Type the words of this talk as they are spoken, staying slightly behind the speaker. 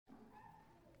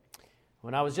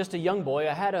When I was just a young boy,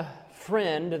 I had a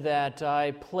friend that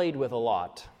I played with a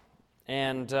lot.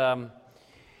 And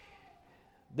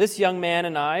this young man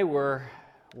and I were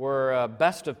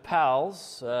best of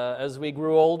pals. As we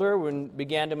grew older and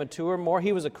began to mature more,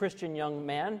 he was a Christian young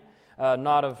man,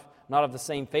 not of the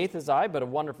same faith as I, but a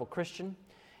wonderful Christian.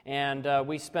 And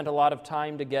we spent a lot of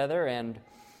time together. And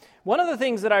one of the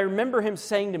things that I remember him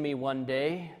saying to me one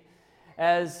day,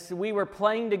 as we were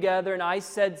playing together and I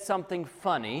said something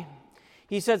funny,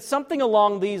 he said something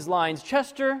along these lines: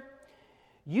 "Chester,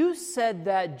 you said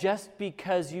that just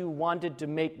because you wanted to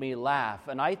make me laugh,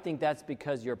 and I think that's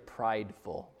because you're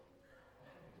prideful."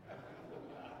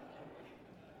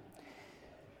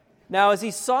 Now, as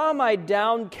he saw my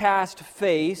downcast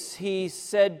face, he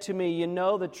said to me, "You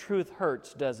know, the truth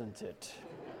hurts, doesn't it?"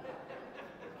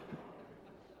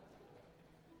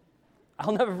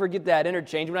 I'll never forget that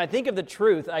interchange. When I think of the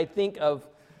truth, I think of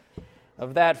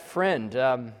that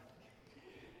friend.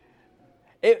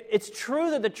 It's true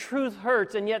that the truth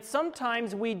hurts, and yet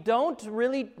sometimes we don't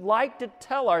really like to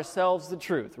tell ourselves the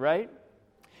truth, right?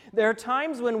 There are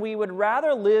times when we would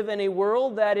rather live in a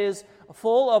world that is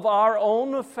full of our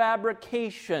own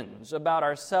fabrications about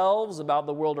ourselves, about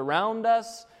the world around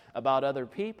us, about other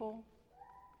people.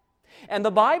 And the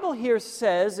Bible here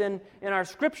says, in our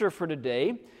scripture for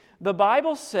today, the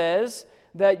Bible says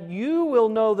that you will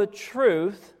know the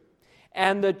truth,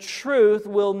 and the truth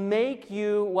will make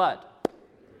you what?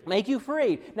 Make you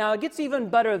free. Now, it gets even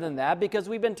better than that, because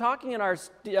we've been talking in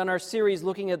our series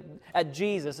looking at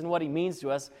Jesus and what He means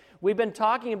to us. We've been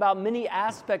talking about many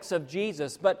aspects of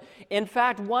Jesus, but in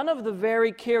fact, one of the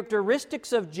very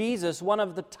characteristics of Jesus, one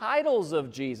of the titles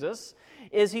of Jesus,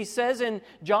 is He says in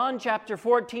John chapter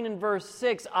 14 and verse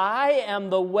 6, "I am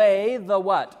the way, the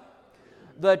what?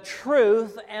 The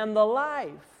truth and the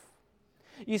life."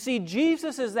 You see,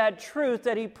 Jesus is that truth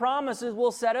that He promises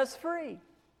will set us free.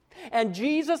 And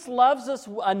Jesus loves us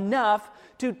enough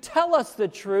to tell us the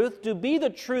truth, to be the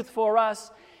truth for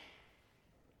us,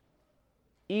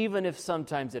 even if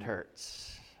sometimes it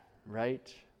hurts,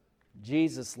 right?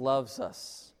 Jesus loves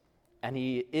us, and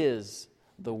He is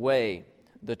the way,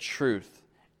 the truth,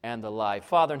 and the life.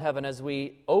 Father in heaven, as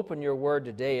we open Your Word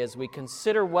today, as we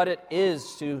consider what it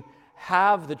is to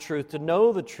have the truth, to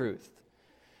know the truth,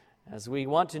 as we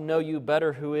want to know You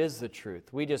better, who is the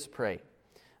truth, we just pray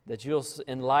that You'll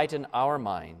enlighten our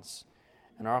minds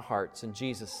and our hearts. In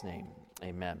Jesus' name,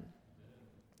 amen.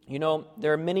 You know,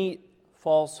 there are many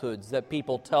falsehoods that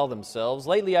people tell themselves.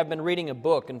 Lately, I've been reading a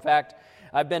book. In fact,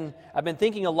 I've been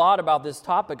thinking a lot about this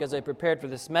topic as I prepared for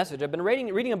this message. I've been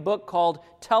reading a book called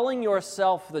Telling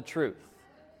Yourself the Truth.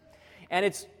 And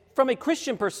it's from a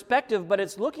Christian perspective, but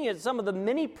it's looking at some of the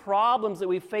many problems that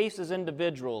we face as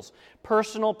individuals.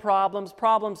 Personal problems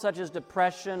such as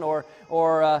depression or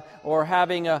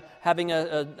having a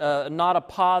not a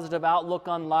positive outlook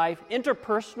on life.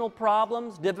 Interpersonal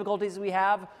problems, difficulties we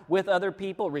have with other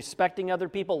people, respecting other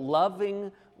people,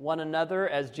 loving one another,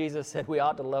 as Jesus said we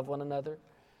ought to love one another.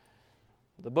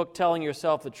 The book Telling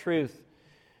Yourself the Truth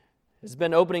has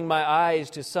been opening my eyes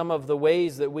to some of the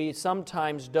ways that we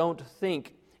sometimes don't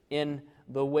think in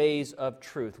the ways of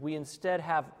truth. We instead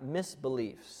have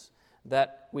misbeliefs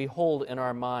that we hold in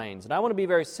our minds. And I want to be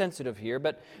very sensitive here,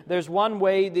 but there's one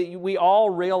way that we all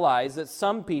realize that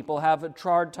some people have a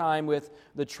hard time with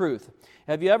the truth.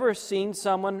 Have you ever seen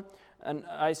someone, and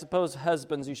I suppose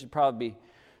husbands you should probably be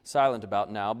silent about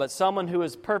now, but someone who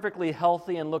is perfectly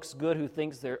healthy and looks good who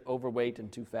thinks they're overweight and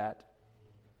too fat?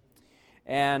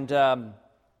 And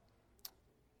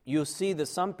you'll see that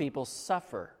some people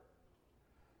suffer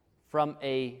from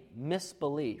a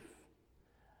misbelief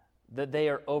that they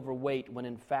are overweight when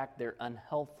in fact they're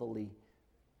unhealthily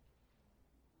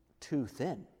too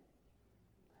thin.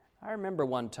 I remember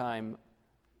one time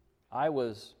I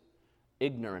was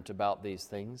ignorant about these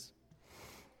things.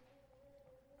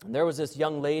 And there was this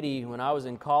young lady when I was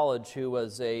in college who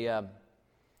was I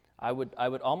would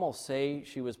almost say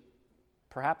she was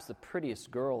perhaps the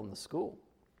prettiest girl in the school.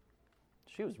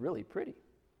 She was really pretty.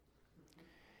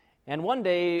 And one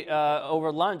day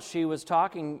over lunch, we were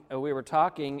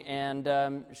talking,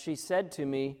 and she said to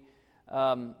me,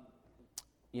 I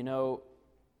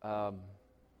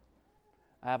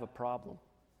have a problem.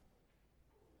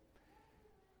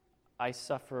 I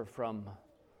suffer from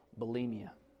bulimia.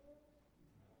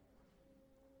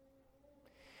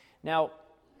 Now,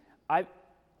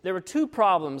 there were two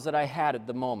problems that I had at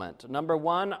the moment. Number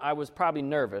one, I was probably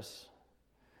nervous.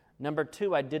 Number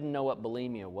two, I didn't know what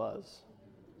bulimia was.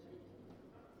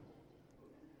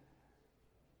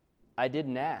 I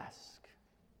didn't ask.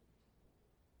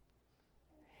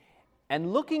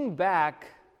 And looking back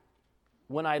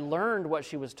when I learned what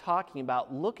she was talking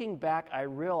about, looking back, I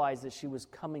realized that she was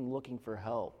coming looking for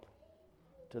help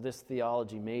to this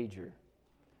theology major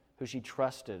who she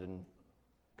trusted and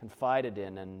confided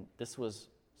in, and this was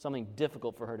something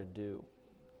difficult for her to do.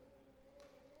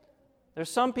 There's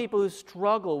some people who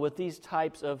struggle with these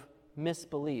types of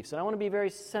misbeliefs, and I want to be very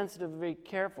sensitive, very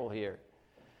careful here.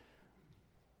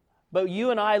 But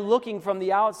you and I, looking from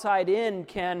the outside in,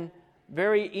 can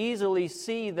very easily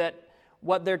see that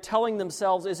what they're telling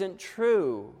themselves isn't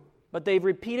true, but they've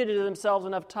repeated it to themselves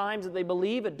enough times that they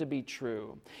believe it to be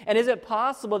true. And is it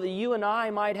possible that you and I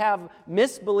might have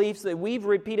misbeliefs that we've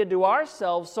repeated to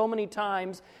ourselves so many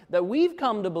times that we've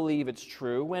come to believe it's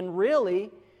true, when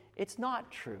really it's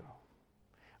not true?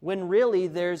 When really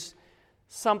there's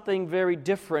something very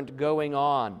different going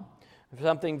on,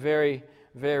 something very,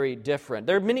 very different.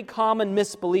 There are many common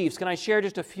misbeliefs. Can I share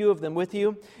just a few of them with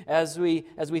you as we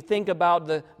think about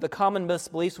the common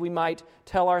misbeliefs we might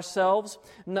tell ourselves?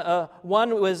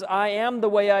 One was, I am the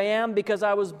way I am because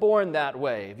I was born that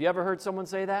way. Have you ever heard someone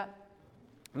say that?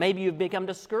 Maybe you've become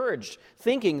discouraged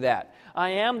thinking that. I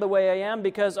am the way I am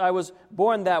because I was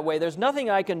born that way. There's nothing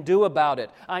I can do about it.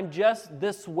 I'm just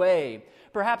this way.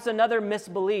 Perhaps another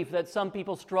misbelief that some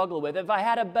people struggle with. If I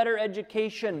had a better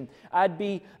education, I'd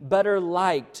be better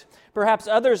liked. Perhaps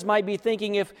others might be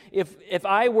thinking, if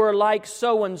I were like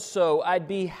so-and-so, I'd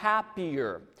be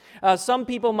happier. Some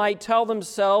people might tell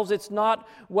themselves, it's not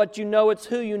what you know, it's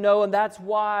who you know, and that's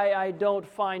why I don't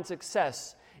find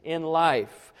success in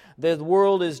life. The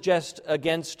world is just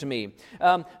against me.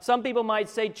 Some people might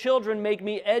say, children make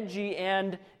me edgy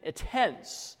and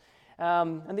tense.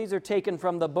 And these are taken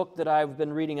from the book that I've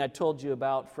been reading, I told you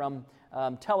about, from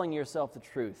Telling Yourself the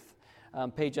Truth,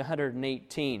 page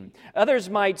 118. Others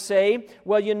might say,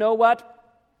 well, you know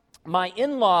what? My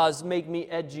in-laws make me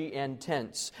edgy and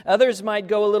tense. Others might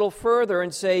go a little further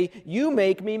and say, you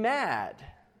make me mad.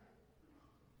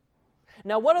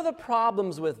 Now, what are the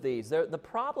problems with these? The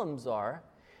problems are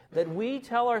that we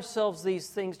tell ourselves these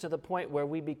things to the point where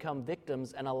we become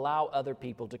victims and allow other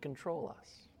people to control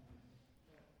us.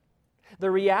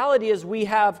 The reality is we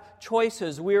have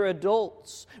choices. We're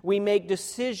adults. We make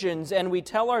decisions, and we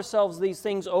tell ourselves these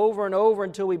things over and over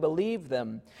until we believe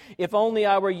them. If only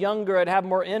I were younger, I'd have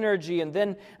more energy, and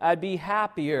then I'd be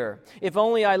happier. If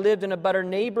only I lived in a better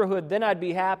neighborhood, then I'd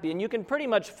be happy. And you can pretty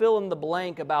much fill in the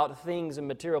blank about things and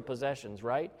material possessions,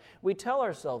 right? We tell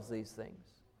ourselves these things.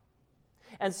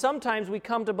 And sometimes we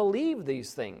come to believe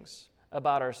these things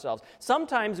about ourselves.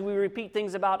 Sometimes we repeat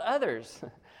things about others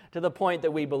to the point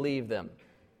that we believe them.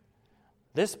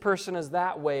 This person is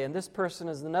that way, and this person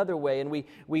is another way, and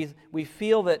we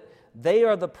feel that they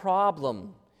are the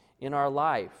problem in our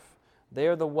life. They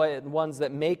are the ones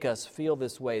that make us feel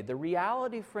this way. The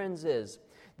reality, friends, is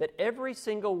that every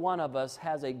single one of us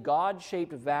has a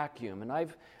God-shaped vacuum, and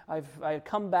I've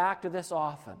come back to this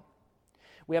often.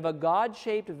 We have a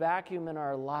God-shaped vacuum in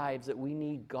our lives that we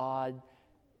need God.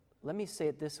 Let me say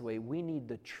it this way: we need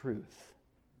the truth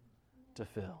to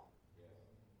fill.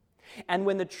 And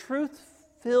when the truth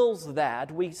fills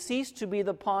that, we cease to be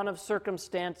the pawn of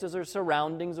circumstances or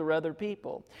surroundings or other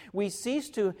people. We cease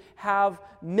to have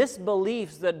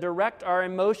misbeliefs that direct our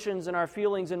emotions and our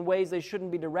feelings in ways they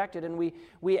shouldn't be directed, and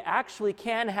we actually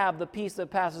can have the peace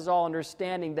that passes all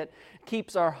understanding that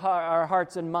keeps our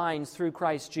hearts and minds through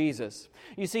Christ Jesus.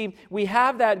 You see, we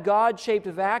have that God-shaped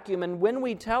vacuum, and when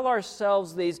we tell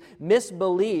ourselves these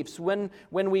misbeliefs, when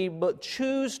we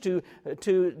choose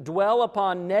to dwell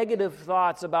upon negative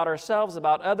thoughts about ourselves,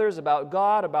 about others, about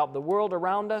God, about the world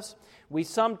around us, we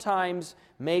sometimes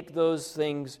make those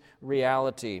things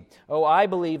reality. Oh, I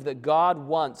believe that God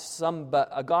wants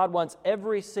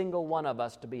every single one of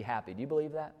us to be happy. Do you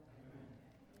believe that?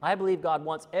 I believe God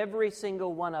wants every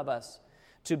single one of us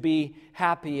to be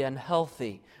happy and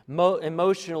healthy,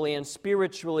 emotionally and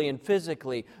spiritually and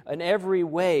physically. In every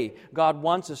way, God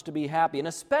wants us to be happy. And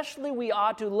especially we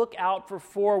ought to look out for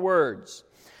 4 words.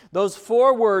 Those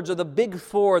 4 words are the big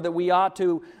 4 that we ought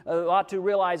to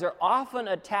realize are often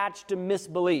attached to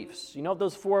misbeliefs. You know what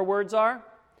those 4 words are?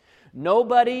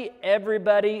 Nobody,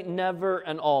 everybody, never,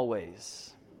 and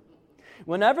always.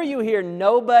 Whenever you hear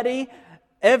nobody,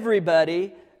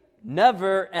 everybody,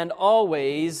 never, and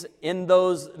always in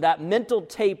that mental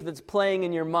tape that's playing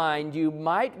in your mind, you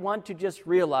might want to just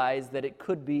realize that it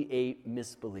could be a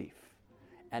misbelief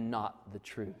and not the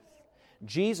truth.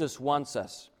 Jesus wants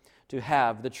us to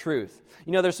have the truth.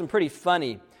 You know, there's some pretty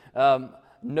funny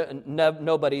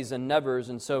nobodies and nevers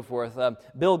and so forth.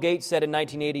 Bill Gates said in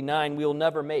 1989, we'll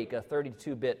never make a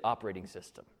 32-bit operating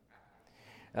system.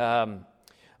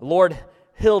 Lord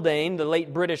Haldane, the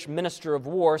late British Minister of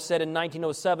War, said in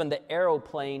 1907, the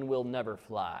aeroplane will never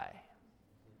fly.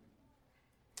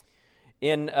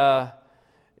 In the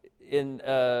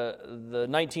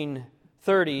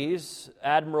 1930s,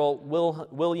 Admiral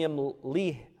William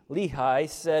Leahy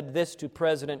said this to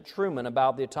President Truman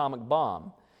about the atomic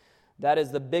bomb. That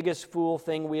is the biggest fool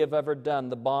thing we have ever done.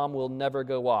 The bomb will never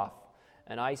go off.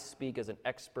 And I speak as an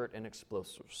expert in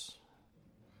explosives.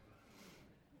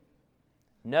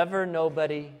 Never,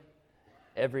 nobody,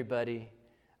 everybody,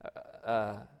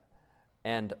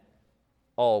 and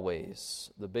always.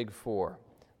 The big four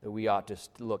that we ought to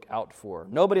look out for.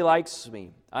 Nobody likes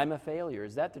me. I'm a failure.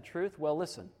 Is that the truth? Well,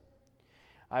 listen.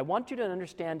 I want you to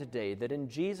understand today that in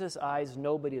Jesus' eyes,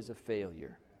 nobody is a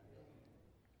failure.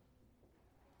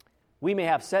 We may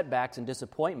have setbacks and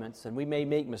disappointments, and we may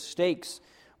make mistakes,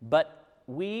 but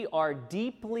we are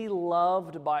deeply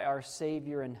loved by our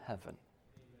Savior in heaven.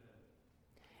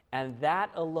 And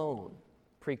that alone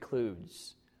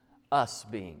precludes us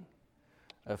being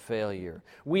a failure.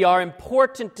 We are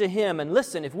important to Him. And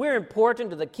listen, if we're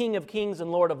important to the King of Kings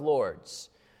and Lord of Lords,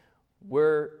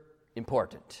 we're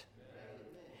important.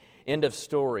 End of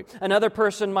story. Another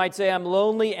person might say, I'm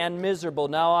lonely and miserable.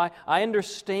 Now, I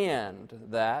understand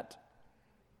that.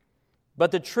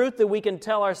 But the truth that we can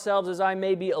tell ourselves is, I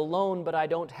may be alone, but I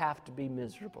don't have to be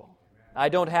miserable. I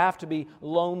don't have to be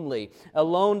lonely.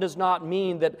 Alone does not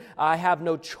mean that I have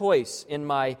no choice in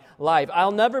my life.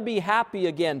 I'll never be happy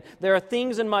again. There are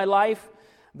things in my life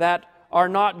that are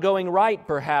not going right,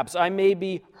 perhaps. I may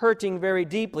be hurting very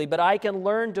deeply, but I can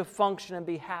learn to function and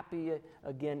be happy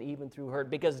again, even through hurt,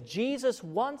 because Jesus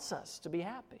wants us to be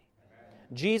happy.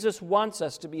 Jesus wants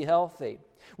us to be healthy.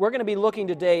 We're going to be looking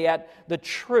today at the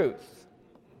truth.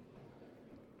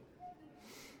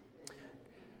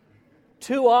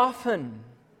 Too often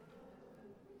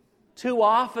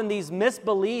these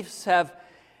misbeliefs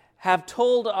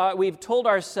we've told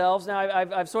ourselves. Now,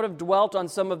 I've sort of dwelt on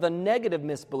some of the negative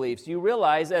misbeliefs. You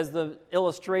realize, as the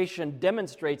illustration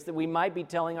demonstrates, that we might be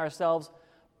telling ourselves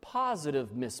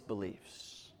positive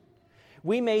misbeliefs.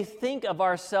 We may think of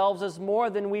ourselves as more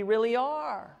than we really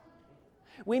are.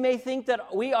 We may think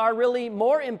that we are really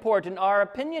more important. Our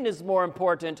opinion is more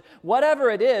important. Whatever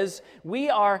it is,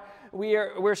 we're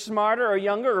smarter or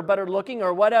younger or better looking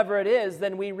or whatever it is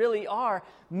than we really are.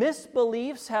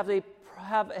 Misbeliefs have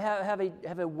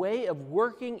a way of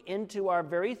working into our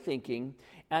very thinking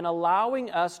and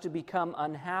allowing us to become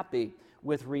unhappy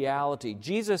with reality.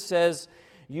 Jesus says,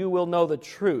 you will know the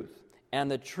truth,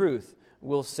 and the truth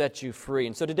will set you free.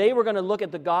 And so today we're going to look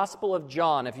at the Gospel of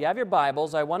John. If you have your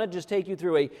Bibles, I want to just take you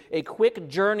through a quick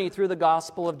journey through the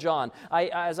Gospel of John.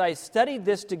 As I studied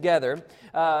this together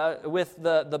with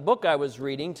the book I was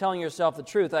reading, Telling Yourself the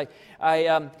Truth,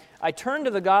 I turned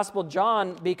to the Gospel of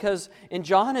John because in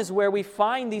John is where we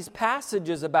find these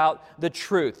passages about the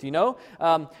truth. You know,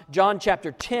 John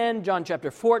chapter 10, John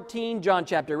chapter 14, John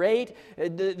chapter 8.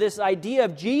 This idea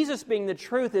of Jesus being the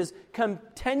truth is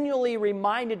continually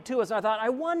reminded to us. And I thought,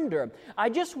 I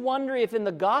just wonder if in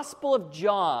the Gospel of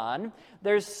John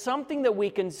there's something that we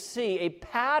can see, a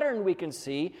pattern we can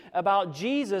see about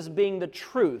Jesus being the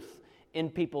truth in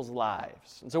people's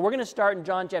lives. And so we're going to start in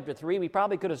John chapter 3. We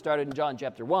probably could have started in John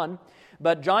chapter 1,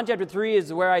 but John chapter 3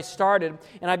 is where I started,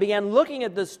 and I began looking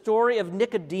at the story of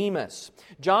Nicodemus.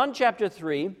 John chapter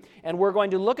 3, and we're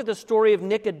going to look at the story of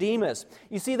Nicodemus.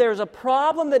 You see, there's a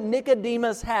problem that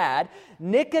Nicodemus had.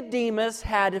 Nicodemus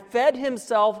had fed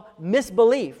himself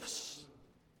misbeliefs.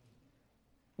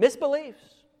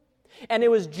 Misbeliefs. And it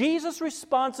was Jesus'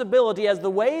 responsibility as the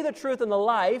way, the truth, and the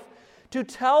life to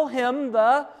tell him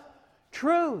the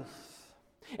truth.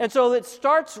 And so it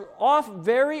starts off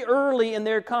very early in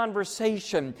their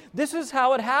conversation. This is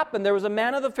how it happened. There was a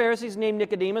man of the Pharisees named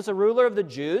Nicodemus, a ruler of the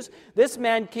Jews. This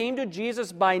man came to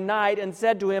Jesus by night and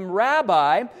said to him,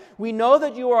 Rabbi, we know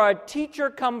that you are a teacher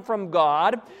come from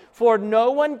God, for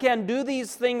no one can do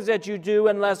these things that you do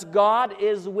unless God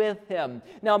is with him.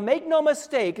 Now, make no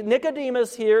mistake,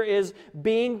 Nicodemus here is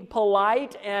being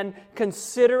polite and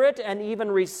considerate and even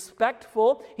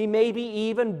respectful. He may be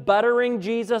even buttering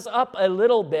Jesus up a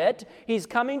little bit. He's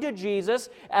coming to Jesus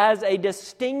as a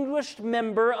distinguished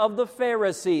member of the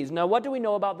Pharisees. Now, what do we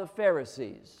know about the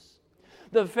Pharisees?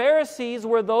 The Pharisees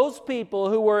were those people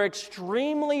who were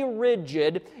extremely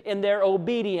rigid in their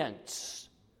obedience.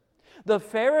 The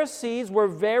Pharisees were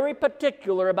very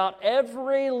particular about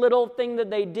every little thing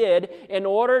that they did in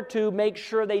order to make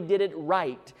sure they did it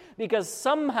right, because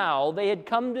somehow they had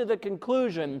come to the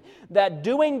conclusion that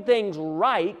doing things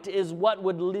right is what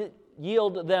would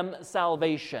yield them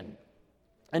salvation.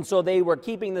 And so they were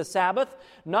keeping the Sabbath,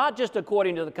 not just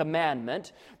according to the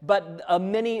commandment, but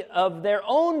many of their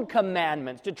own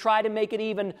commandments to try to make it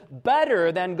even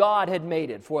better than God had made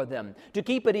it for them, to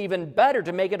keep it even better,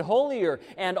 to make it holier,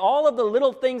 and all of the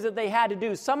little things that they had to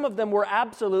do. Some of them were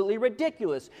absolutely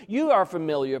ridiculous. You are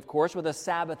familiar, of course, with a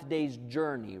Sabbath day's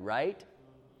journey, right?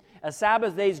 A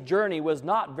Sabbath day's journey was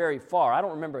not very far. I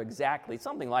don't remember exactly,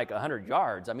 something like 100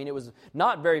 yards. I mean, it was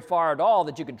not very far at all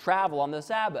that you could travel on the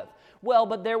Sabbath. Well,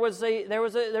 but there was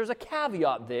a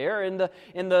caveat there in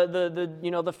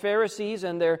the Pharisees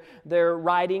and their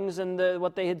writings and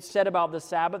what they had said about the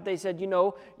Sabbath. They said,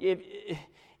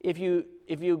 if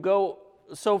you go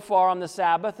so far on the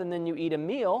Sabbath and then you eat a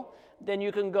meal, then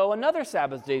you can go another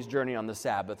Sabbath day's journey on the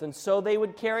Sabbath. And so they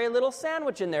would carry a little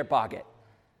sandwich in their pocket.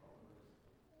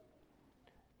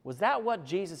 Was that what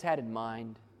Jesus had in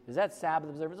mind? Is that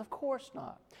Sabbath observance? Of course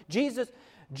not.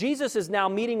 Jesus is now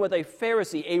meeting with a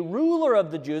Pharisee, a ruler of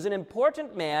the Jews, an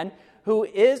important man who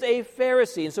is a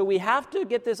Pharisee. And so we have to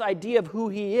get this idea of who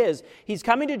he is. He's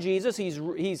coming to Jesus.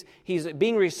 He's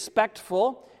being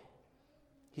respectful.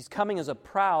 He's coming as a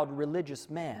proud religious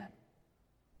man.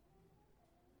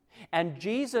 And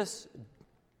Jesus,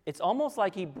 it's almost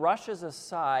like he brushes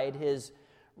aside his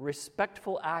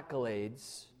respectful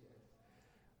accolades.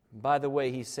 By the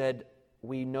way, he said,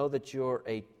 we know that you're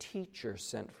a teacher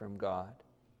sent from God.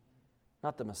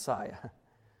 Not the Messiah,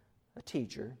 a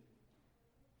teacher.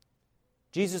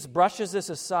 Jesus brushes this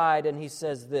aside and he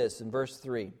says this in verse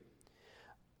 3.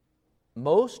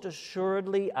 Most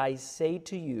assuredly I say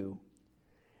to you,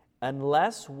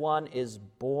 unless one is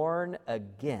born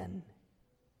again,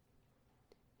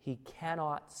 he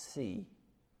cannot see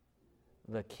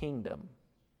the kingdom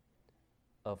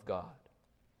of God.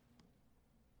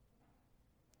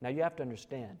 Now you have to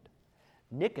understand,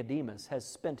 Nicodemus has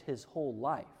spent his whole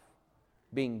life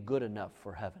being good enough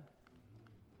for heaven.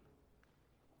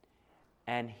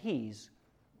 And he's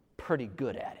pretty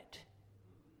good at it.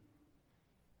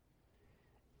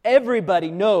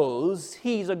 Everybody knows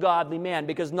he's a godly man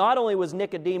because not only was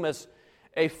Nicodemus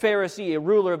a Pharisee, a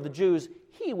ruler of the Jews,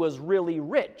 he was really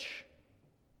rich.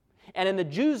 And in the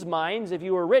Jews' minds, if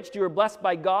you were rich, you were blessed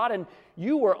by God and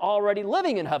you were already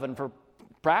living in heaven for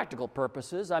practical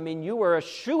purposes. I mean, you were a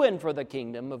shoo-in for the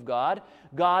kingdom of God.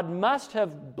 God must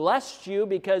have blessed you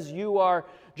because you are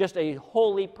just a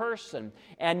holy person.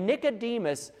 And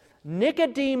Nicodemus's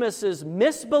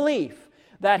misbelief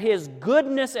that his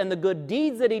goodness and the good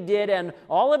deeds that he did and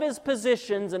all of his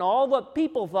positions and all what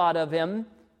people thought of him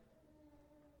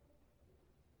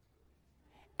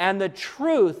and the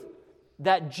truth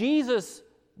that Jesus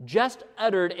just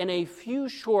uttered in a few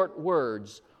short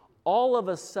words all of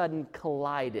a sudden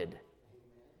collided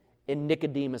in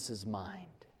Nicodemus's mind.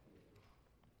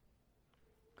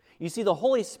 You see, the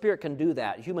Holy Spirit can do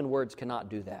that. Human words cannot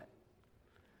do that.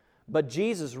 But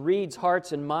Jesus reads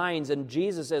hearts and minds, and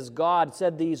Jesus, as God,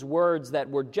 said these words that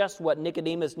were just what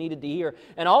Nicodemus needed to hear.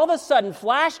 And all of a sudden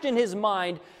flashed in his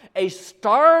mind a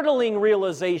startling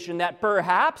realization that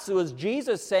perhaps it was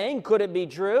Jesus saying, could it be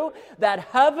true, that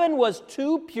heaven was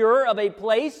too pure of a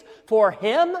place for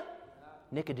him,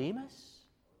 Nicodemus?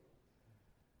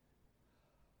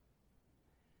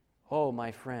 Oh,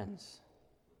 my friends,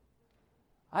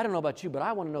 I don't know about you, but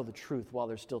I want to know the truth while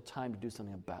there's still time to do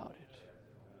something about it.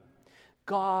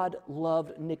 God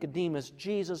loved Nicodemus.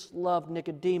 Jesus loved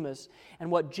Nicodemus.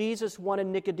 And what Jesus wanted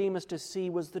Nicodemus to see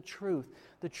was the truth.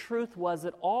 The truth was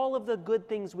that all of the good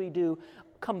things we do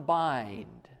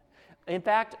combined. In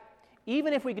fact,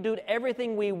 even if we could do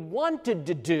everything we wanted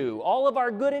to do, all of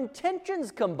our good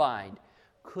intentions combined,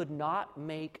 could not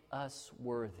make us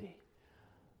worthy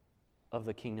of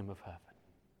the kingdom of heaven.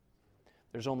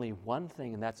 There's only one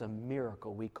thing, and that's a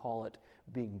miracle. We call it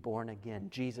being born again,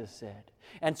 Jesus said.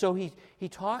 And so he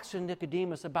talks to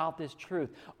Nicodemus about this truth.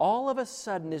 All of a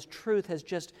sudden, this truth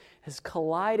has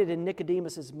collided in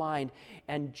Nicodemus's mind.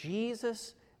 And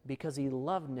Jesus, because he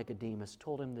loved Nicodemus,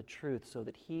 told him the truth so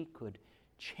that he could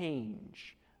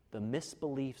change the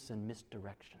misbeliefs and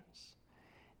misdirections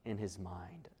in his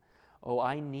mind. Oh,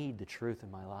 I need the truth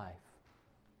in my life.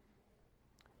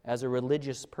 As a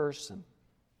religious person,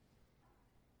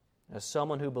 as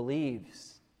someone who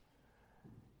believes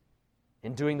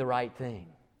in doing the right thing,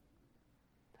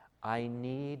 I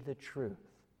need the truth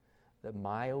that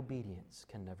my obedience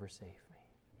can never save me.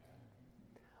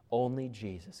 Only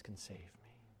Jesus can save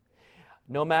me.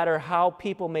 No matter how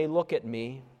people may look at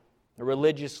me, a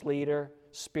religious leader,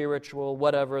 spiritual,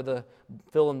 whatever, the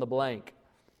fill in the blank,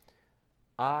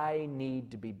 I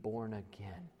need to be born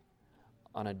again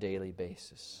on a daily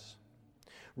basis.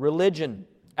 Religion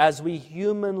as we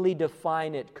humanly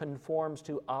define it, conforms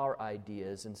to our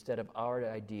ideas instead of our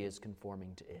ideas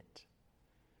conforming to it.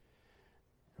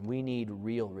 We need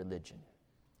real religion.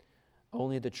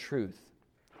 Only the truth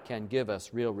can give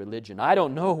us real religion. I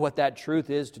don't know what that truth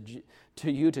is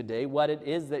to you today, what it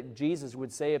is that Jesus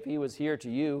would say if He was here to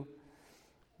you,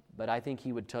 but I think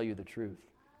He would tell you the truth.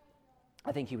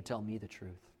 I think He would tell me the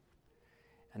truth.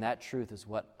 And that truth is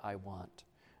what I want.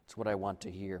 It's what I want to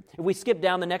hear. If we skip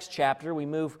down the next chapter, we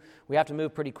have to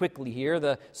move pretty quickly here.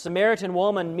 The Samaritan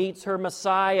woman meets her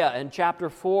Messiah in chapter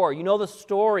 4. You know the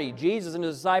story. Jesus and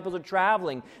His disciples are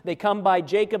traveling. They come by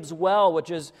Jacob's well,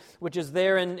 which is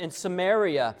there in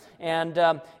Samaria. And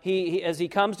as he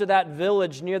comes to that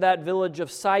village, near that village of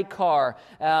Sychar,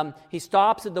 he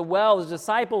stops at the well. His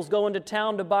disciples go into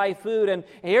town to buy food. And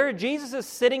here Jesus is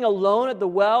sitting alone at the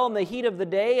well in the heat of the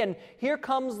day. And here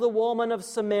comes the woman of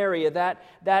Samaria,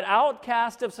 that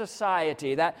outcast of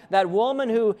society, that woman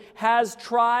who has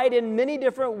tried in many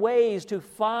different ways to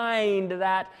find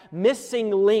that missing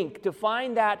link, to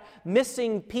find that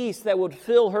missing piece that would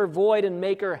fill her void and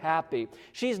make her happy.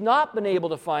 She's not been able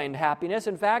to find happiness.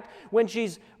 In fact, when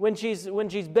she's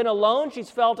been alone, she's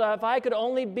felt, if I could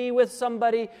only be with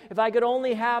somebody, if I could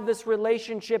only have this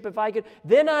relationship,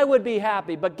 then I would be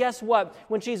happy. But guess what?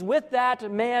 When she's with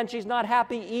that man, she's not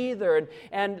happy either.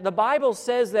 And the Bible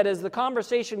says that as the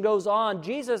conversation goes on,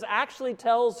 Jesus actually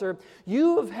tells her,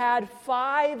 you have had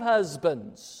 5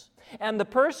 husbands, and the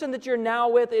person that you're now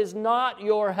with is not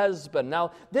your husband.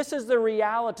 Now, this is the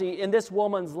reality in this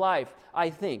woman's life,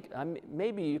 I think.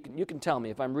 Maybe you can tell me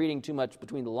if I'm reading too much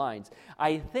between the lines.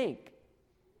 I think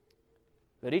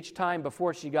that each time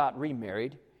before she got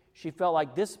remarried, she felt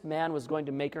like this man was going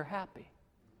to make her happy.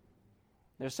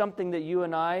 There's something that you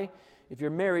and I, if you're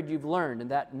married, you've learned,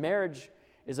 and that marriage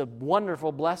is a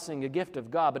wonderful blessing, a gift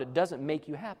of God, but it doesn't make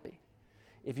you happy.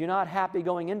 If you're not happy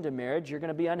going into marriage, you're going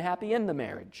to be unhappy in the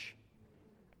marriage.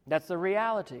 That's the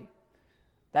reality.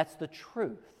 That's the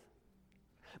truth.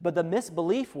 But the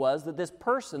misbelief was that this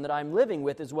person that I'm living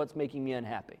with is what's making me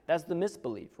unhappy. That's the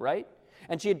misbelief, right?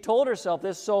 And she had told herself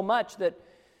this so much that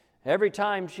every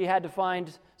time she had to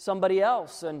find somebody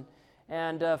else.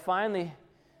 And finally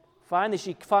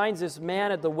she finds this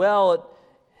man at the well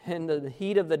in the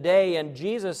heat of the day, and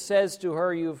Jesus says to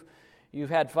her, you've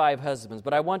had 5 husbands.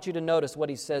 But I want you to notice what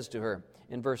He says to her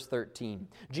in verse 13.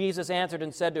 Jesus answered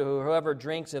and said to her, whoever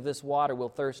drinks of this water will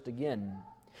thirst again.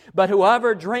 But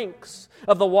whoever drinks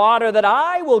of the water that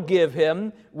I will give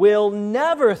him will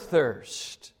never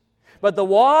thirst. But the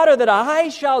water that I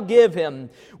shall give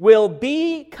him will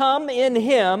become in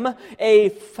him a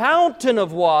fountain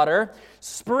of water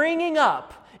springing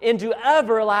up into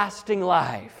everlasting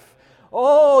life.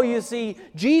 Oh, you see,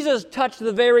 Jesus touched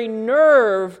the very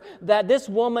nerve that this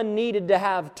woman needed to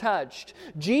have touched.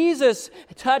 Jesus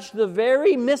touched the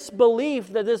very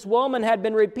misbelief that this woman had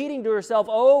been repeating to herself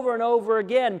over and over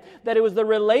again, that it was the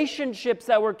relationships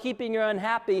that were keeping her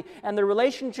unhappy and the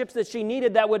relationships that she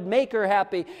needed that would make her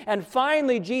happy. And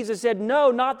finally, Jesus said, no,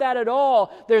 not that at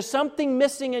all. There's something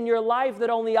missing in your life that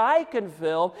only I can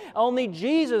fill. Only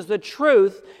Jesus, the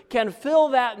truth, can fill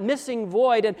that missing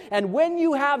void. And when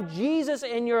you have Jesus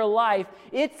in your life,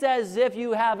 it's as if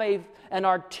you have an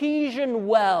artesian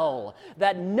well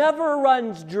that never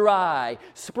runs dry,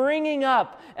 springing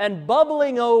up and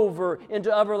bubbling over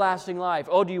into everlasting life.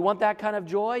 Oh, do you want that kind of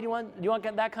joy? Do you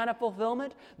want that kind of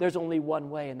fulfillment? There's only one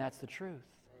way, and that's the truth.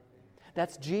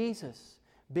 That's Jesus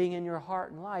being in your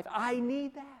heart and life. I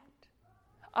need that.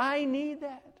 I need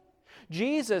that.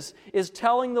 Jesus is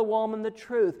telling the woman the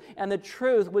truth, and the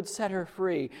truth would set her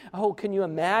free. Oh, can you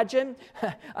imagine?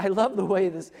 I love the way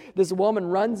this woman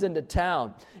runs into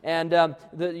town. And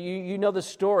you know the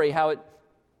story, how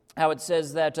it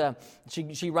says that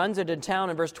she runs into town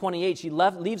in verse 28. She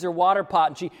leaves her water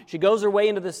pot, and she goes her way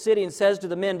into the city and says to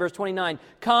the men, verse 29,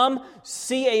 come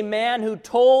see a man who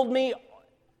told me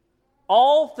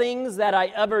all things that I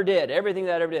ever did, everything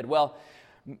that I ever did. Well,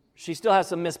 she still has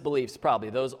some misbeliefs,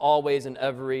 probably, those always and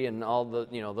every and all the,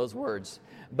 those words.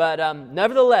 But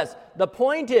nevertheless, the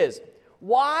point is,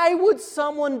 why would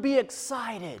someone be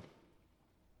excited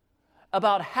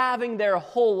about having their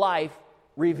whole life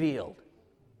revealed?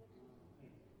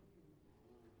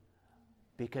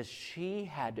 Because she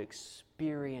had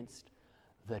experienced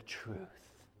the truth.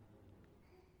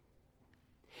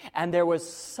 And there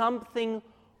was something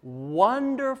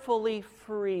wonderfully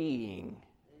freeing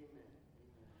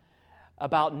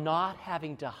about not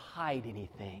having to hide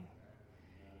anything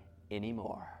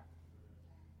anymore.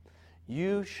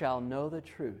 You shall know the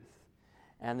truth,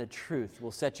 and the truth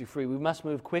will set you free. We must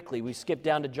move quickly. We skip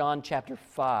down to John chapter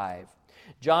 5.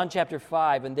 John chapter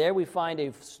 5, and there we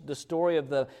find the story of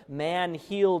the man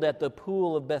healed at the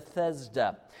pool of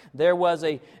Bethesda. There was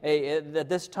at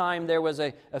this time there was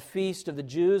a feast of the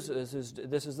Jews.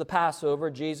 This is the Passover.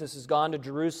 Jesus has gone to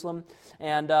Jerusalem,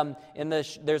 and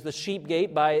there's the sheep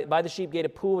gate by the sheep gate, a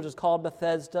pool which is called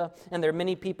Bethesda, and there are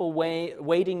many people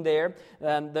waiting there.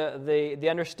 The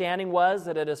understanding was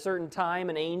that at a certain time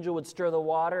an angel would stir the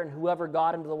water, and whoever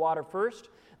got into the water first,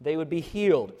 they would be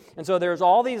healed. And so there's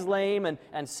all these lame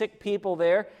and sick people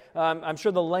there. I'm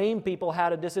sure the lame people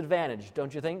had a disadvantage,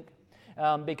 don't you think?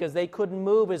 Because they couldn't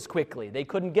move as quickly. They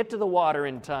couldn't get to the water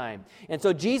in time. And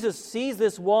so Jesus sees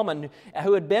this woman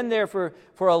who had been there for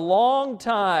a long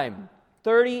time.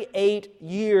 38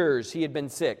 years he had been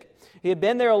sick. He had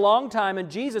been there a long time, and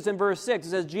Jesus, in verse 6, it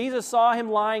says, Jesus saw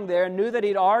him lying there and knew that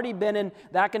he'd already been in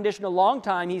that condition a long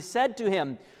time. He said to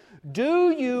him,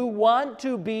 "Do you want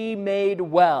to be made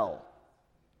well?"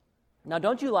 Now,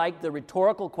 don't you like the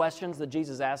rhetorical questions that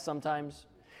Jesus asks sometimes?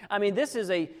 I mean, this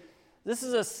is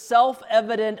a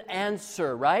self-evident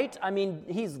answer, right? I mean,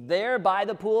 he's there by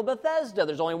the pool of Bethesda.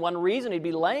 There's only one reason he'd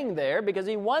be laying there, because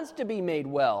he wants to be made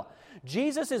well.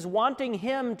 Jesus is wanting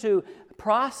him to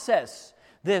process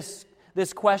this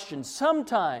question.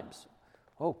 Sometimes,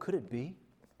 could it be?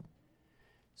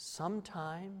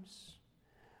 Sometimes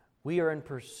we are in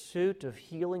pursuit of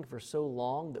healing for so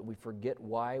long that we forget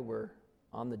why we're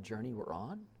on the journey we're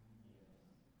on.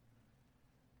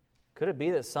 Could it be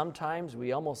that sometimes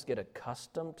we almost get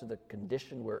accustomed to the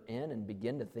condition we're in and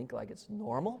begin to think like it's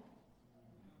normal?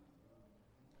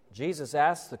 Jesus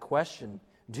asks the question,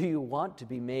 do you want to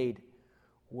be made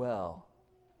well?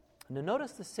 Now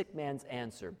notice the sick man's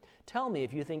answer. Tell me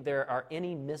if you think there are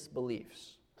any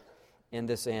misbeliefs in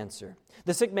this answer.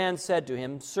 The sick man said to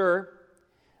him, "Sir,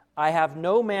 I have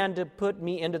no man to put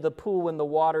me into the pool when the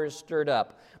water is stirred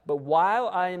up, but while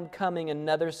I am coming,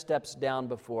 another steps down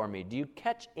before me." Do you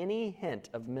catch any hint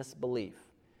of misbelief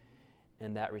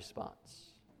in that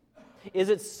response? Is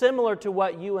it similar to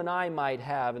what you and I might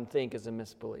have and think is a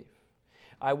misbelief?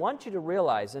 I want you to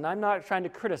realize, and I'm not trying to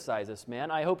criticize this man.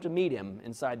 I hope to meet him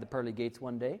inside the pearly gates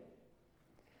one day.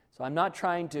 So I'm not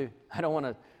trying to, I don't want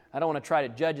to try to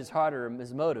judge his heart or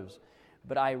his motives.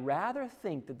 But I rather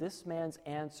think that this man's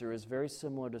answer is very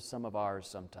similar to some of ours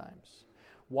sometimes.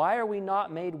 Why are we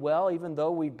not made well even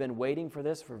though we've been waiting for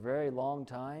this for a very long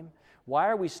time? Why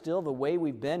are we still the way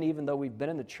we've been even though we've been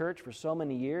in the church for so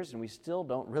many years and we still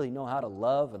don't really know how to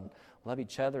love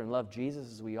each other and love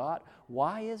Jesus as we ought?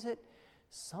 Why is it?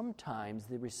 Sometimes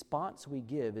the response we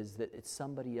give is that it's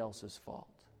somebody else's fault.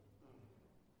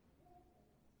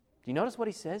 Do you notice what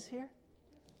he says here?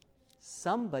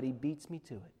 Somebody beats me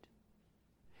to it.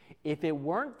 If it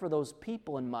weren't for those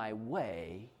people in my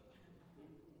way,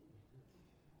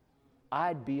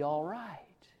 I'd be all right.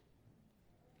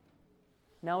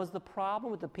 Now, is the problem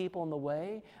with the people in the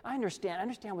way? I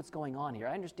understand what's going on here.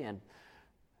 I understand.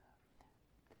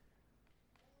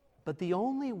 But the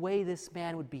only way this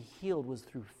man would be healed was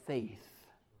through faith.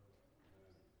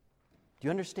 Do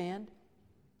you understand?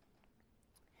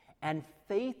 And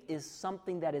faith is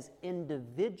something that is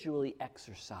individually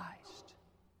exercised.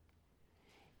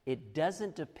 It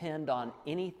doesn't depend on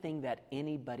anything that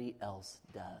anybody else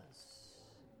does.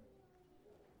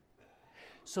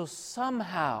 So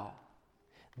somehow,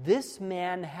 this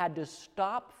man had to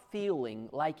stop feeling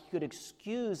like he could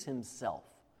excuse himself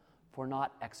for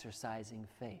not exercising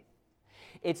faith.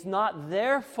 It's not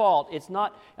their fault. It's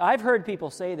not. I've heard people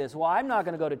say this, well, I'm not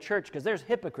going to go to church because there's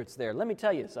hypocrites there. Let me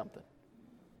tell you something.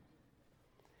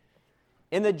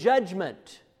 In the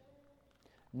judgment,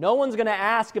 no one's going to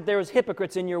ask if there was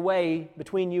hypocrites in your way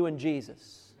between you and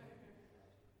Jesus.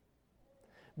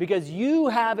 Because you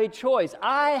have a choice.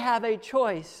 I have a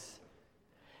choice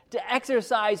to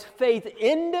exercise faith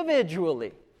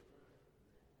individually.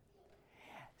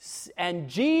 And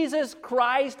Jesus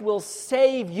Christ will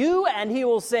save you and He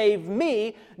will save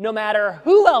me no matter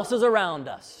who else is around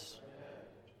us.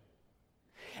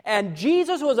 And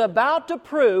Jesus was about to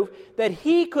prove that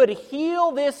He could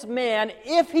heal this man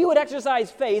if he would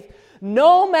exercise faith,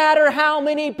 no matter how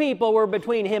many people were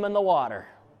between him and the water.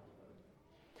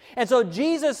 And so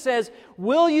Jesus says,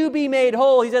 will you be made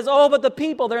whole? He says, but the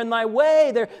people, they're in my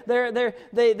way.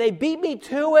 They beat me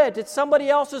to it. It's somebody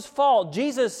else's fault.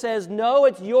 Jesus says, no,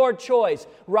 it's your choice.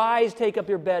 Rise, take up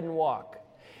your bed and walk.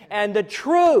 And the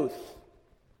truth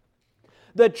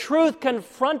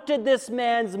confronted this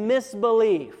man's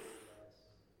misbelief.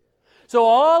 So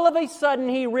all of a sudden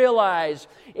he realized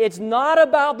it's not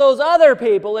about those other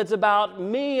people, it's about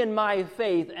me and my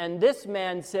faith. And this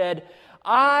man said,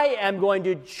 I am going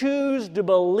to choose to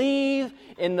believe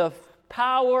in the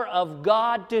power of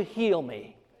God to heal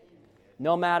me.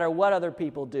 no matter what other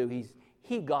people do,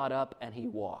 he got up and he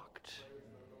walked.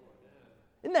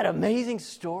 Isn't that an amazing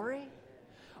story?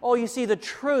 Oh, you see, the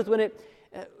truth,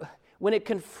 when it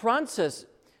confronts us,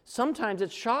 sometimes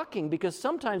it's shocking because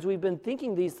sometimes we've been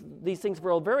thinking these things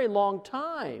for a very long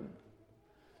time.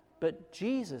 But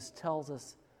Jesus tells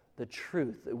us the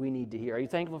truth that we need to hear. Are you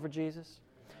thankful for Jesus?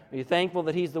 Are you thankful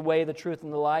that He's the way, the truth,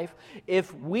 and the life?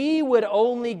 If we would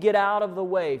only get out of the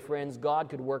way, friends, God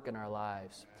could work in our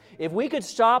lives. If we could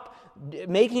stop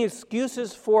making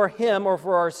excuses for Him or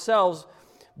for ourselves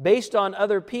based on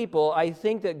other people, I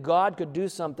think that God could do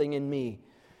something in me.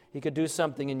 He could do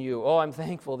something in you. Oh, I'm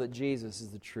thankful that Jesus is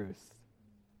the truth.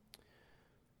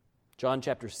 John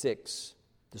chapter 6,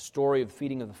 the story of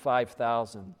feeding of the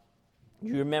 5,000.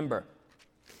 You remember,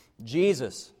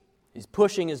 Jesus is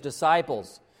pushing His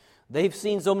disciples. They've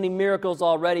seen so many miracles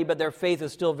already, but their faith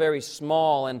is still very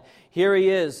small. And here He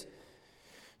is. It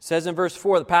says in verse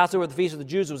 4, the Passover, the feast of the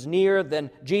Jews, was near.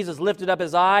 Then Jesus lifted up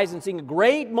His eyes, and seeing a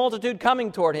great multitude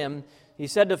coming toward Him, He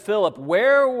said to Philip,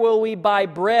 "Where will we buy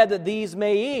bread that these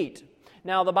may eat?"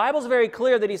 Now, the Bible's very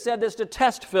clear that He said this to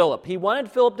test Philip. He wanted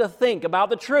Philip to think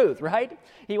about the truth, right?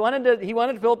 He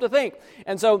wanted Philip to think.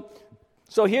 And so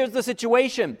here's the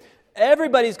situation.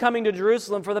 Everybody's coming to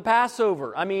Jerusalem for the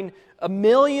Passover. I mean, 1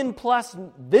 million plus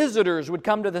visitors would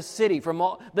come to the city from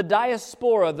all the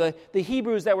diaspora, the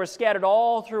Hebrews that were scattered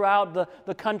all throughout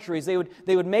the countries. They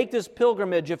would make this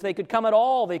pilgrimage. If they could come at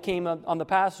all, they came on the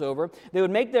Passover. They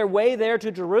would make their way there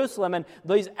to Jerusalem, and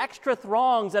these extra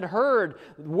throngs that heard,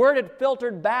 word had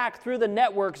filtered back through the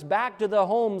networks, back to the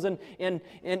homes in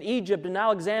Egypt and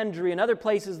Alexandria and other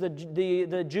places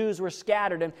the Jews were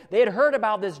scattered. And they had heard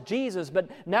about this Jesus, but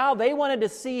now they wanted to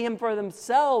see Him for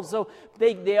themselves. So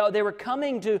they were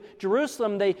coming to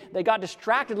Jerusalem. They got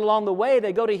distracted along the way.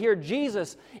 They go to hear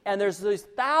Jesus, and there's these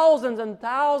thousands and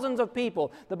thousands of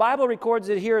people. The Bible records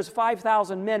it here as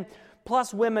 5,000 men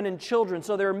plus women and children.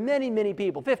 So there are many, many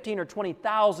people, 15 or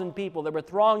 20,000 people that were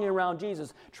thronging around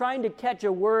Jesus, trying to catch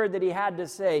a word that He had to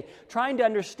say, trying to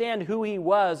understand who He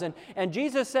was. And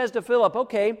Jesus says to Philip,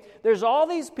 okay, there's all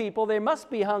these people. They must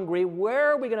be hungry.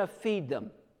 Where are we going to feed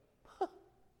them?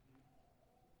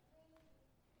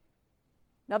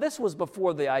 Now, this was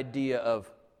before the idea of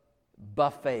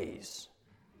buffets.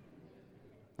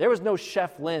 There was no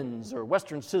Chef Lynn's or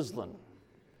Western Sizzlin'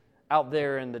 out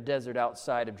there in the desert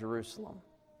outside of Jerusalem.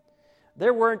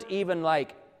 There weren't even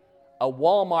like a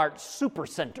Walmart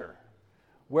supercenter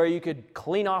where you could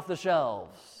clean off the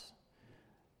shelves.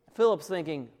 Philip's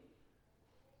thinking,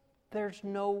 there's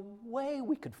no way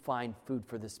we could find food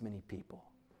for this many people.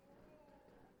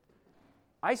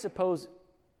 I suppose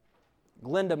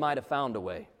Glenda might have found a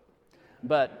way.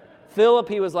 But Philip,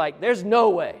 he was like, there's no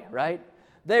way, right?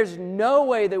 There's no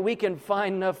way that we can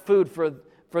find enough food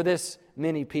for this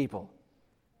many people.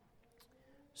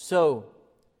 So,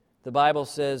 the Bible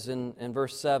says in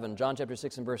verse 7, John chapter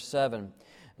 6 and verse 7,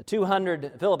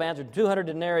 Philip answered, 200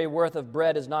 denarii worth of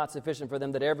bread is not sufficient for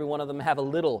them, that every one of them have a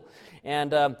little.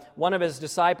 And one of His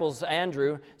disciples,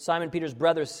 Andrew, Simon Peter's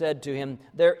brother, said to Him,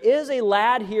 there is a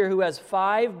lad here who has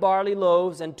 5 barley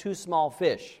loaves and 2 small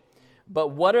fish. But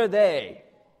what are they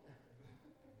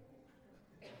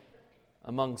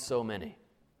among so many?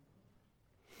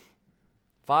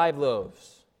 5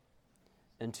 loaves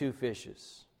and 2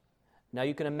 fishes. Now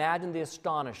you can imagine the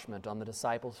astonishment on the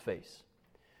disciples' face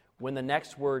when the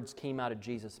next words came out of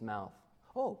Jesus' mouth.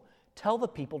 Oh, tell the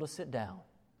people to sit down.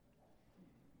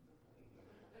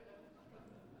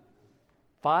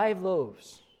 5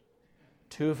 loaves,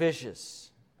 2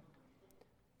 fishes,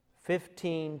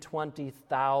 15,000,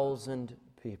 20,000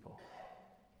 people.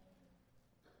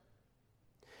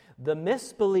 The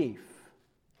misbelief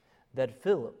that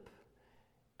Philip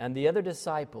and the other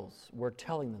disciples were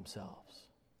telling themselves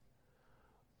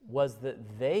was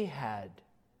that they had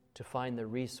to find the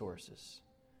resources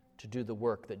to do the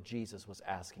work that Jesus was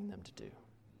asking them to do.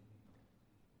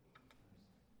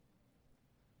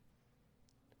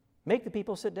 Make the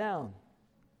people sit down.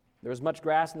 There was much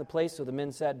grass in the place, so the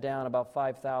men sat down, about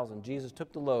 5,000. Jesus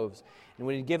took the loaves, and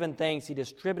when He had given thanks, He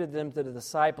distributed them to the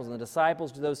disciples, and the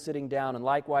disciples to those sitting down, and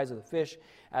likewise of the fish,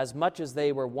 as much as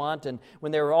they were wont. And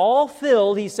when they were all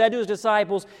filled, He said to His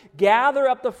disciples, gather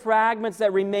up the fragments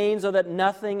that remain so that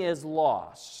nothing is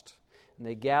lost. And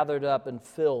they gathered up and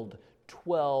filled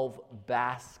 12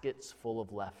 baskets full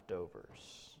of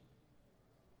leftovers.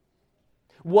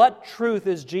 What truth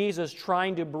is Jesus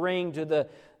trying to bring to the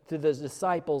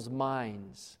disciples'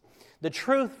 minds? The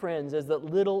truth, friends, is that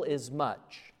little is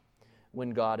much when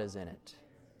God is in it.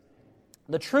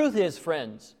 The truth is,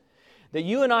 friends, that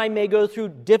you and I may go through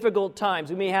difficult times.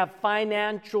 We may have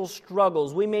financial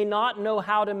struggles. We may not know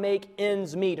how to make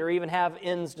ends meet or even have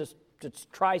ends to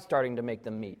try starting to make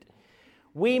them meet.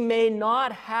 We may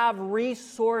not have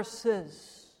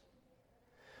resources.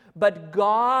 But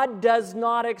God does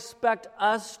not expect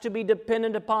us to be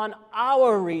dependent upon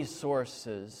our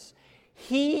resources.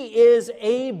 He is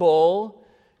able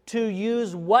to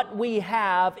use what we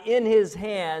have in His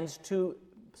hands to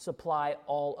supply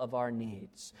all of our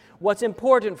needs. What's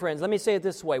important, friends, let me say it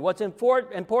this way. What's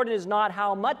important is not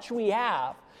how much we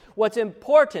have. What's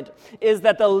important is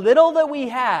that the little that we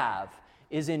have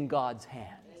is in God's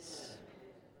hands.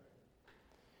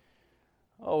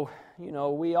 Oh,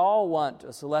 we all want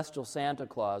a celestial Santa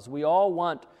Claus. We all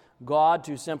want God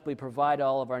to simply provide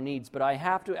all of our needs. But I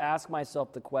have to ask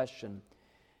myself the question,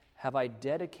 have I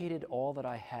dedicated all that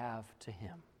I have to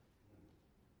Him?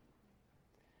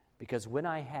 Because when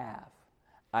I have,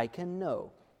 I can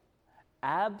know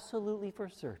absolutely for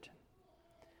certain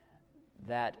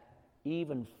that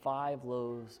even 5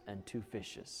 loaves and 2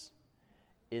 fishes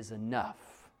is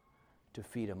enough to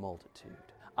feed a multitude.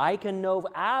 I can know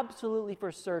absolutely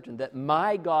for certain that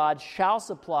my God shall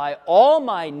supply all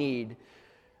my need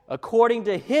according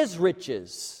to His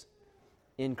riches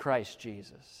in Christ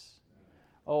Jesus.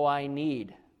 Oh, I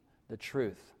need the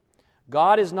truth.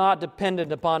 God is not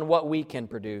dependent upon what we can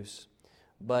produce,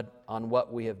 but on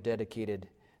what we have dedicated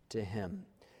to Him.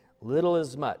 Little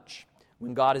is much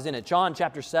when God is in it. John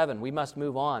chapter 7, we must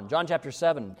move on. John chapter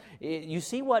 7, you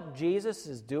see what Jesus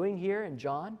is doing here in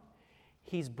John?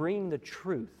 He's bringing the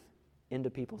truth into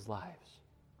people's lives.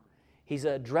 He's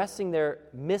addressing their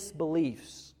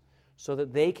misbeliefs so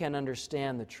that they can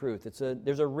understand the truth.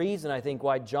 There's a reason, I think,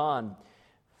 why John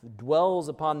dwells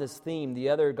upon this theme. The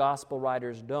other gospel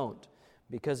writers don't.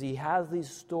 Because he has these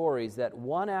stories that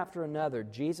one after another,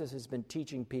 Jesus has been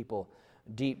teaching people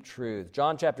deep truth.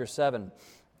 John chapter 7,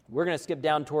 we're going to skip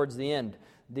down towards the end.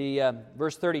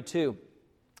 Verse 32.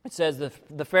 It says,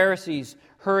 the Pharisees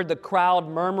heard the crowd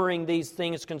murmuring these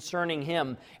things concerning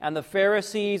Him, and the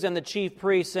Pharisees and the chief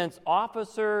priests sent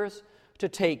officers to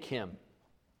take Him.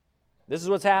 This is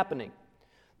what's happening.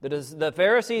 The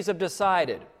Pharisees have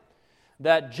decided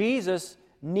that Jesus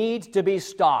needs to be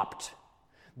stopped.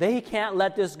 They can't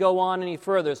let this go on any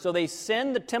further, so they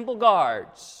send the temple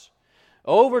guards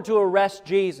over to arrest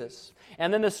Jesus.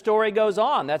 And then the story goes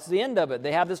on. That's the end of it.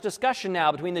 They have this discussion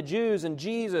now between the Jews and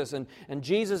Jesus, and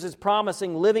Jesus is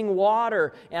promising living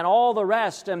water and all the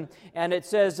rest. And it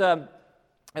says,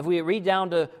 if we read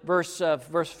down to verse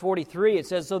 43, it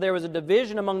says, so there was a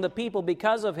division among the people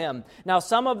because of Him. Now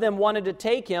some of them wanted to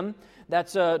take Him,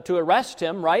 that's to arrest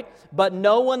Him, right? But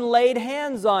no one laid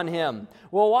hands on Him.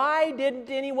 Well, why didn't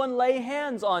anyone lay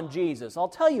hands on Jesus? I'll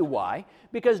tell you why.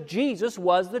 Because Jesus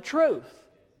was the truth.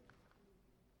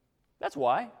 That's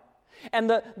why. And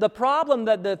the problem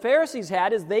that the Pharisees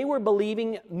had is they were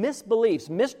believing misbeliefs,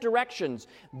 misdirections.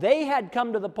 They had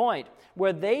come to the point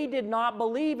where they did not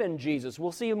believe in Jesus.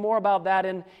 We'll see more about that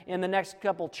in the next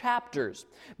couple chapters.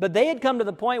 But they had come to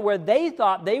the point where they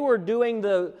thought they were doing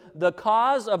the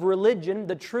cause of religion,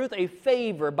 the truth, a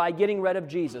favor by getting rid of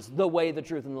Jesus, the way, the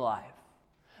truth, and the life.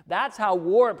 That's how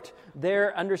warped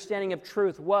their understanding of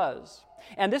truth was.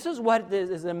 And this is what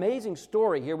is an amazing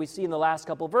story here we see in the last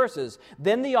couple of verses.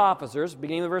 Then the officers,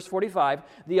 beginning of verse 45,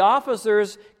 the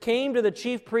officers came to the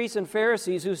chief priests and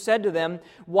Pharisees who said to them,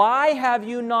 why have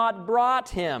you not brought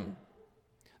Him?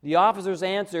 The officers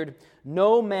answered,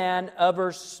 no man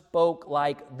ever spoke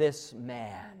like this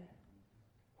man.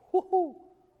 Woo-hoo.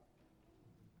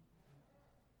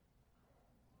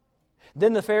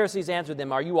 Then the Pharisees answered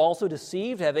them, are you also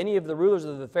deceived? Have any of the rulers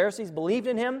of the Pharisees believed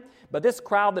in Him? But this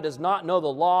crowd that does not know the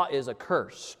law is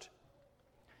accursed.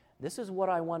 This is what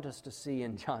I want us to see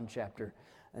in John chapter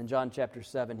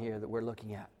 7 here that we're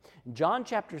looking at. In John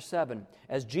chapter 7,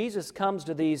 as Jesus comes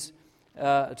to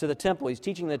the temple, He's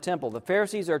teaching the temple. The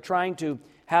Pharisees are trying to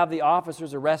have the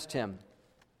officers arrest Him.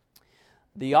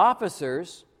 The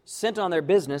officers, sent on their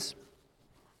business,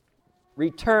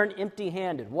 return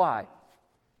empty-handed. Why?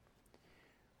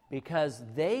 Because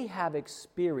they have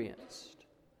experienced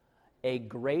a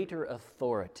greater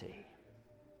authority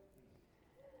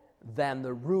than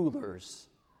the rulers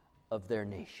of their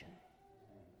nation.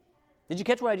 Did you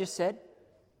catch what I just said?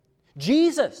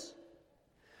 Jesus,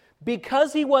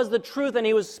 because He was the truth and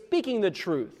He was speaking the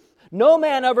truth, no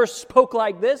man ever spoke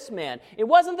like this man. It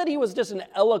wasn't that He was just an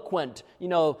eloquent,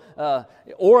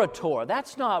 orator.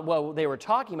 That's not what they were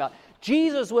talking about.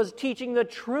 Jesus was teaching the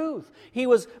truth. He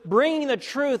was bringing the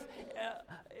truth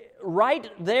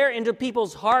right there into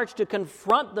people's hearts to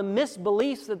confront the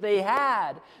misbeliefs that they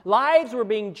had. Lives were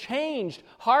being changed.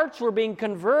 Hearts were being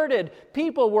converted.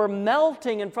 People were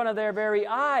melting in front of their very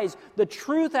eyes. The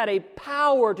truth had a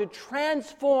power to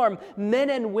transform men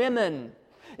and women.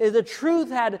 The truth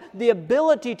had the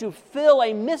ability to fill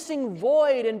a missing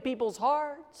void in people's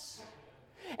hearts.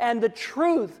 And the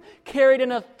truth carried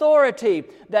an authority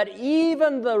that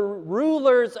even the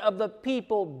rulers of the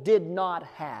people did not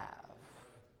have.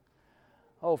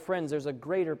 Oh, friends, there's a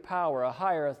greater power, a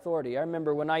higher authority. I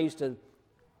remember when I used to,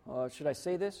 should I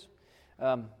say this?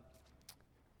 I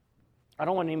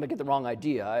don't want anyone to get the wrong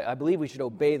idea. I believe we should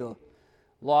obey the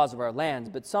laws of our lands,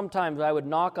 but sometimes I would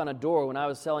knock on a door when I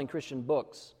was selling Christian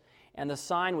books, and the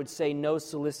sign would say, "No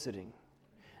soliciting."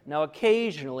 Now,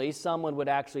 occasionally, someone would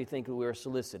actually think we were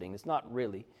soliciting. It's not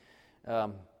really,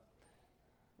 because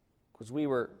we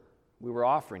were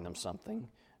offering them something.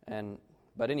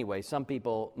 But anyway,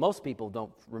 most people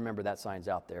don't remember that sign's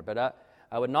out there. But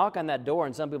I would knock on that door,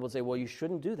 and some people would say, "Well, you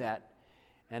shouldn't do that."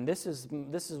 And this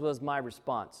was my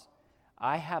response.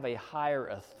 I have a higher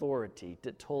authority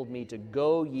that told me to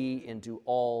go ye into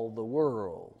all the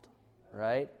world,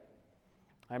 right?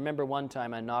 I remember one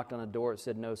time I knocked on a door that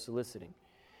said "No soliciting."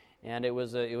 And it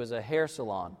was a hair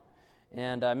salon.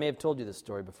 And I may have told you this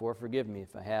story before. Forgive me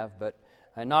if I have. But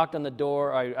I knocked on the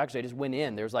door. I just went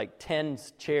in. There was like 10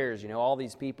 chairs, all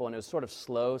these people. And it was sort of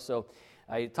slow. So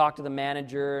I talked to the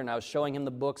manager, and I was showing him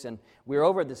the books. And we were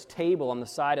over at this table on the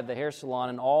side of the hair salon.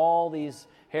 And all these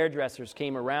hairdressers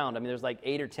came around. I mean, there's like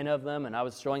 8 or 10 of them. And I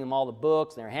was showing them all the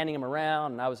books. And they were handing them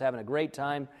around. And I was having a great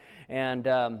time. And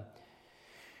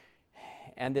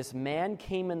this man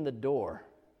came in the door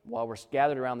while we're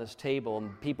gathered around this table,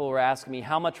 and people were asking me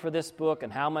how much for this book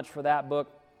and how much for that book.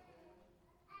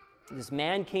 This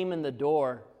man came in the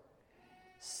door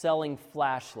selling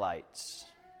flashlights.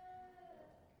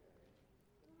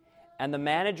 And the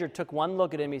manager took one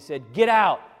look at him. He said, "Get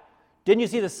out. Didn't you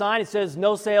see the sign? It says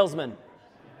no salesman."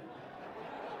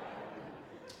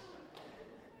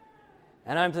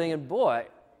 And I'm thinking, boy,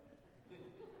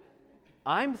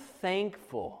 I'm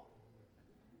thankful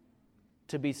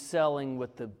to be selling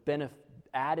with the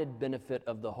added benefit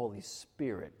of the Holy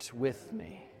Spirit with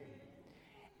me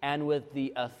and with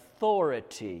the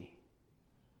authority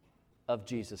of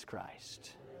Jesus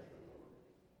Christ.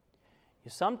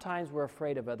 Sometimes we're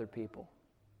afraid of other people.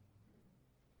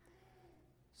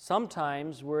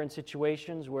 Sometimes we're in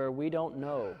situations where we don't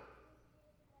know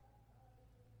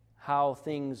how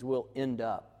things will end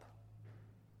up.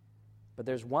 But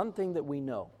there's one thing that we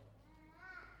know.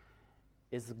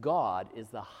 Is God is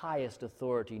the highest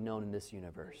authority known in this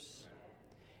universe.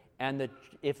 And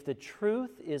if the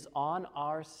truth is on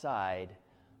our side,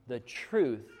 the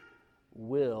truth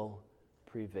will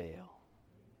prevail.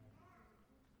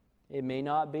 It may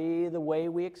not be the way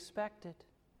we expect it.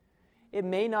 It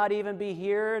may not even be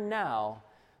here and now,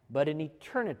 but in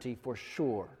eternity for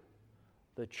sure,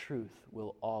 the truth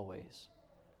will always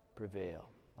prevail.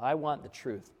 I want the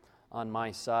truth on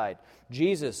my side.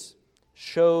 Jesus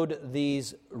showed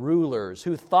these rulers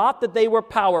who thought that they were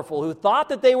powerful, who thought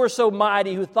that they were so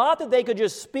mighty, who thought that they could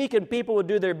just speak and people would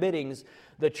do their biddings.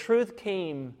 The truth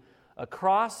came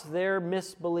across their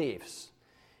misbeliefs.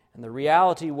 And the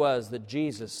reality was that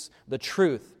Jesus, the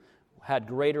truth, had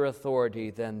greater authority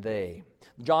than they.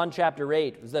 John chapter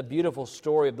 8 is that beautiful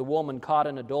story of the woman caught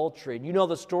in adultery. And you know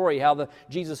the story, how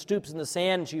Jesus stoops in the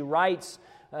sand and he writes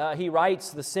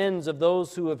the sins of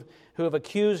those who have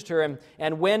accused her.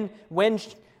 And when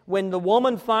the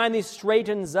woman finally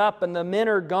straightens up and the men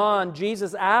are gone,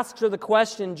 Jesus asks her the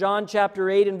question, John chapter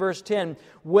 8 and verse 10,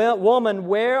 "Woman,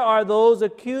 where are those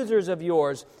accusers of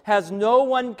yours? Has no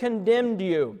one condemned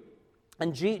you?"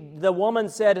 And the woman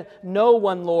said, "No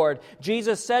one, Lord."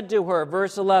 Jesus said to her,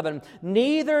 verse 11,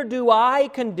 "Neither do I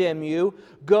condemn you.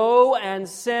 Go and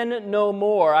sin no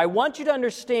more." I want you to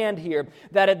understand here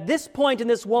that at this point in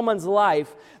this woman's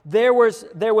life,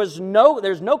 there's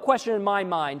no question in my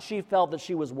mind. She felt that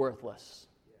she was worthless.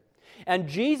 And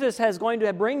Jesus is going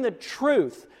to bring the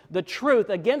truth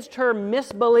against her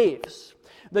misbeliefs.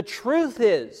 The truth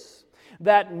is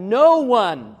that no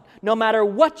one, no matter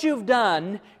what you've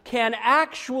done, can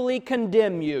actually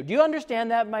condemn you. Do you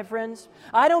understand that, my friends?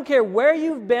 I don't care where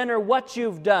you've been or what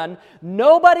you've done.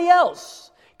 Nobody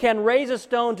else can raise a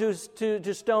stone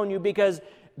to stone you, because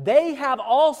they have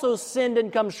also sinned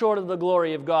and come short of the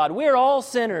glory of God. We're all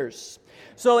sinners.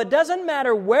 So it doesn't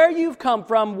matter where you've come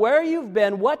from, where you've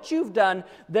been, what you've done.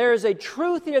 There is a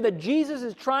truth here that Jesus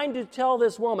is trying to tell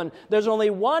this woman. There's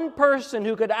only one person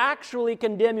who could actually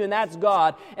condemn you, and that's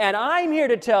God. And I'm here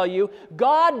to tell you,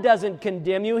 God doesn't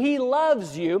condemn you. He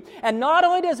loves you. And not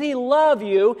only does He love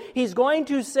you, He's going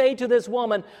to say to this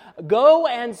woman, go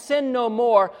and sin no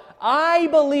more. I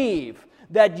believe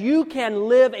that you can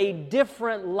live a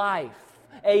different life.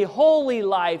 A holy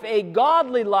life, a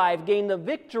godly life, gain the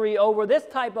victory over this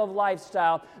type of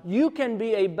lifestyle, you can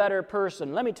be a better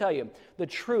person. Let me tell you, the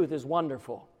truth is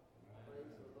wonderful.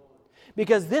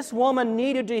 Because this woman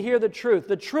needed to hear the truth.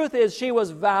 The truth is she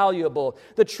was valuable.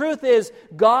 The truth is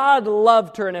God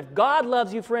loved her. And if God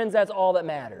loves you, friends, that's all that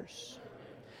matters.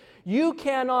 You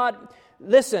cannot,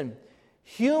 listen,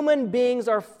 human beings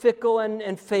are fickle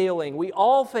and failing. We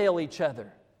all fail each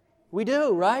other. We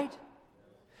do, right?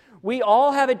 We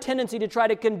all have a tendency to try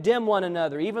to condemn one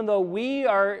another, even though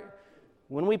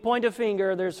when we point a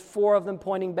finger, there's 4 of them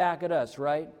pointing back at us,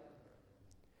 right?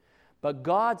 But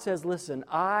God says, listen,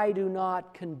 I do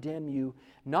not condemn you.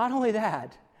 Not only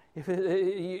that,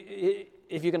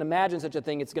 if you can imagine such a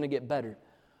thing, it's going to get better.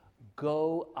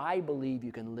 Go, I believe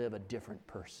you can live a different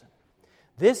person.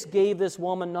 This gave this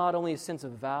woman not only a sense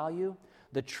of value,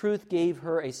 the truth gave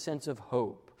her a sense of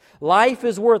hope. Life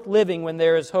is worth living when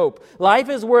there is hope. Life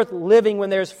is worth living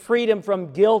when there's freedom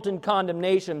from guilt and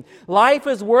condemnation. Life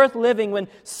is worth living when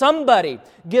somebody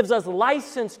gives us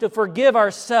license to forgive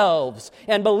ourselves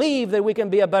and believe that we can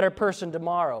be a better person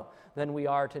tomorrow than we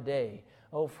are today.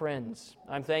 Oh, friends,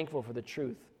 I'm thankful for the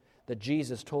truth that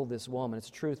Jesus told this woman.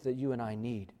 It's truth that you and I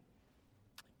need.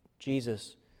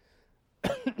 Jesus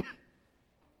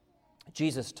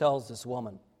tells this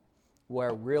woman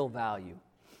where real value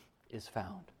is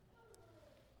found.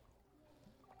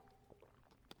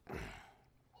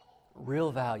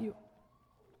 Real value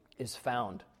is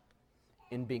found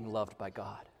in being loved by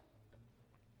God.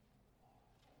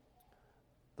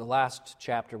 The last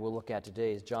chapter we'll look at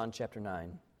today is John chapter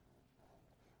 9.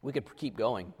 We could keep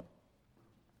going.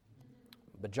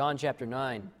 But John chapter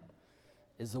 9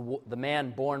 is the man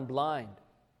born blind.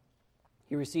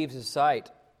 He receives his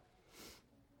sight.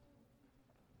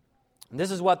 And this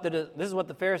is what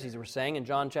the Pharisees were saying in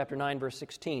John chapter 9, verse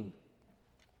 16.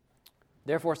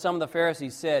 Therefore, some of the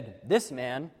Pharisees said, this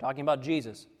man, talking about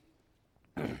Jesus,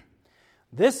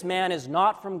 this man is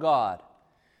not from God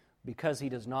because he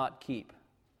does not keep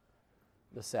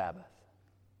the Sabbath.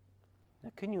 Now,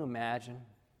 can you imagine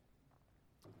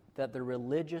that the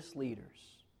religious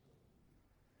leaders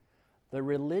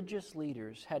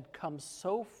had come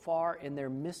so far in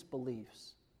their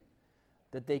misbeliefs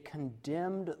that they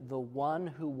condemned the one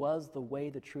who was the way,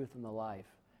 the truth, and the life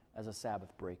as a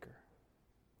Sabbath breaker?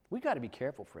 We've got to be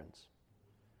careful, friends.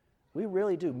 We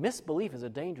really do. Misbelief is a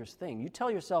dangerous thing. You tell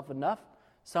yourself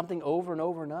something over and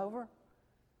over and over.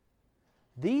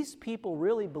 These people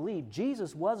really believed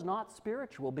Jesus was not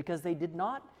spiritual because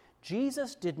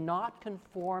Jesus did not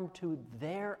conform to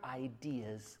their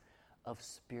ideas of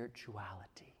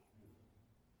spirituality.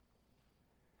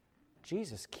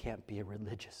 Jesus can't be a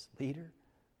religious leader.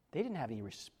 They didn't have any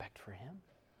respect for him.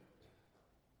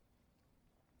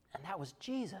 And that was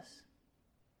Jesus.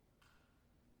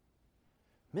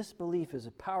 Misbelief is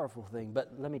a powerful thing,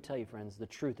 but let me tell you, friends, the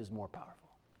truth is more powerful.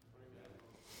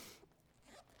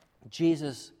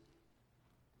 Jesus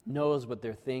knows what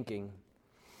they're thinking.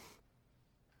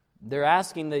 They're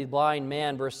asking the blind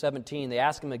man, verse 17, they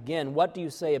ask him again, what do you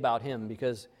say about him?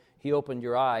 Because he opened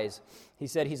your eyes. He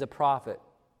said he's a prophet.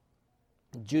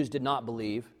 The Jews did not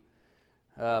believe.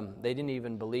 They didn't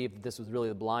even believe that this was really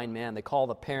the blind man. They call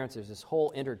the parents. There's this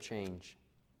whole interchange,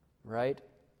 right?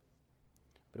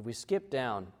 But if we skip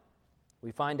down,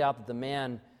 we find out that the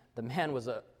man was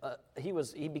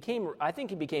he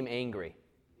became angry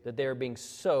that they were being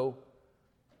so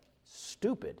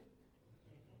stupid.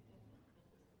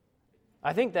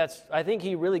 I think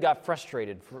he really got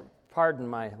frustrated. Pardon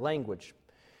my language,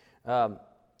 but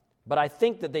I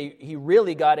think that he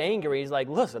really got angry. He's like,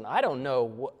 listen, I don't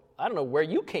know where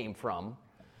you came from,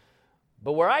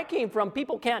 but where I came from,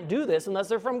 people can't do this unless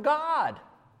they're from God.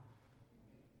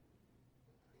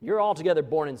 You're altogether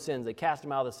born in sins. They cast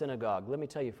him out of the synagogue. Let me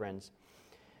tell you, friends,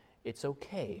 it's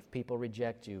okay if people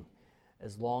reject you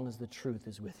as long as the truth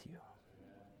is with you.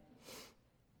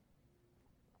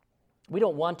 We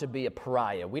don't want to be a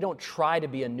pariah. We don't try to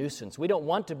be a nuisance. We don't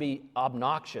want to be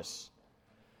obnoxious.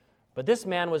 But this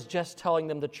man was just telling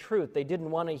them the truth. They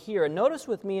didn't want to hear. And notice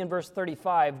with me in verse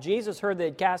 35, Jesus heard they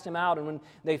had cast him out, and when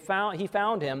he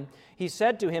found him, he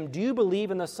said to him, "Do you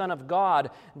believe in the Son of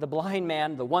God?" The blind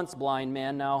man, the once blind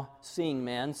man, now seeing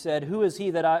man, said, "Who is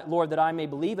he, Lord, that I may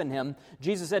believe in him?"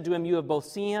 Jesus said to him, "You have both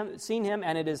seen him,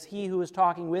 and it is he who is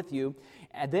talking with you."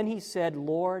 And then he said,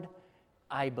 "Lord,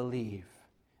 I believe."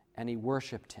 And he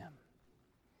worshiped him.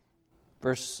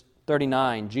 Verse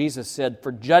 39, Jesus said,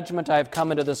 "For judgment I have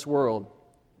come into this world,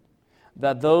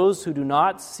 that those who do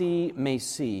not see may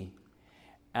see,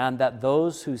 and that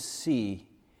those who see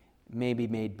may be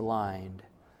made blind."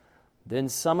 Then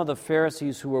some of the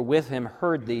Pharisees who were with him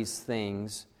heard these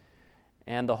things,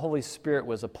 and the Holy Spirit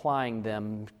was applying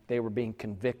them. They were being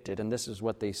convicted, and this is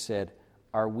what they said,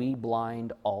 "Are we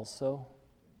blind also?"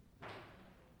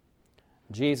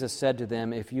 Jesus said to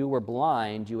them, "If you were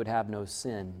blind, you would have no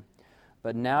sin.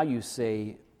 But now you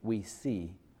say, 'We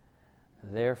see.'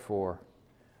 Therefore,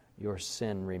 your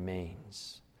sin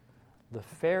remains." The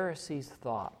Pharisees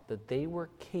thought that they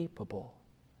were capable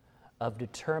of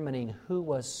determining who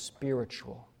was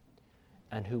spiritual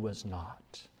and who was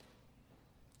not.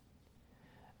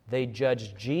 They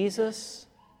judged Jesus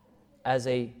as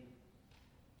a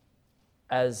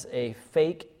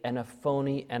fake and a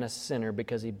phony and a sinner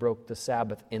because he broke the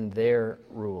Sabbath in their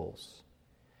rules.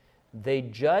 They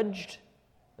judged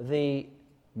the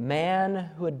man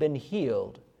who had been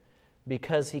healed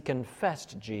because he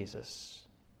confessed Jesus.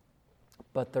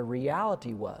 But the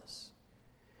reality was,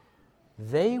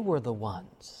 they were the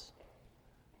ones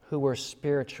who were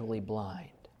spiritually blind,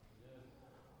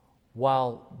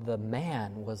 while the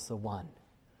man was the one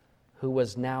who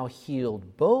was now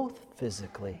healed both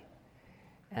physically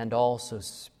and also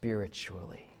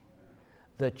spiritually.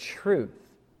 The truth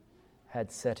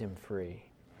had set him free.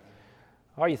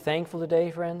 Are you thankful today,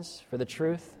 friends, for the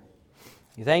truth?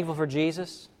 You thankful for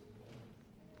Jesus?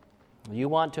 You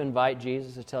want to invite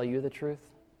Jesus to tell you the truth?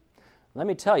 Let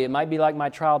me tell you, it might be like my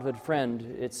childhood friend.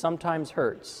 It sometimes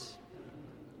hurts.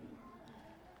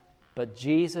 But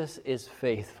Jesus is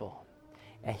faithful.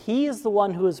 And He is the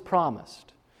one who has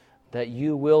promised that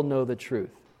you will know the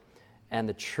truth, and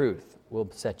the truth will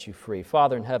set you free.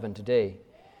 Father in heaven, today,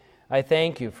 I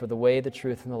thank you for the way, the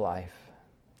truth, and the life.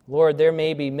 Lord, there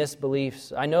may be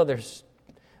misbeliefs. I know there's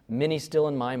many still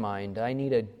in my mind. I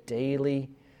need a daily,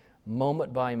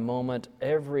 moment by moment,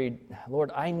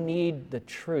 Lord, I need the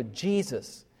truth,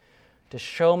 Jesus, to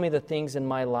show me the things in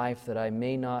my life that I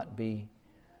may not be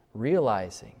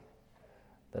realizing.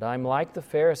 That I'm like the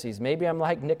Pharisees. Maybe I'm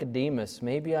like Nicodemus.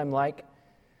 Maybe I'm like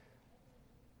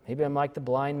the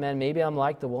blind man. Maybe I'm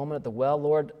like the woman at the well.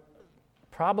 Lord,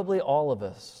 probably all of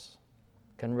us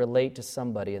can relate to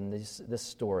somebody in this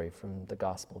story from the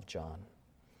Gospel of John.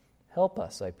 Help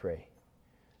us, I pray,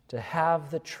 to have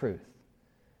the truth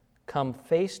come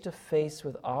face to face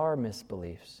with our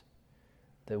misbeliefs,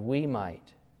 that we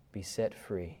might be set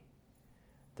free,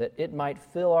 that it might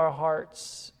fill our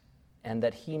hearts, and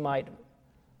that He might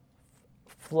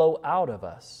flow out of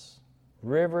us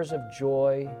rivers of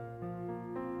joy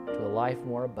to a life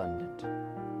more abundant.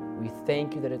 We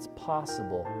thank you that it's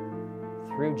possible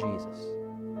through Jesus.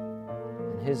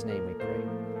 In His name we pray.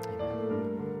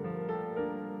 Amen.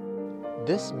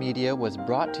 This media was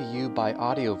brought to you by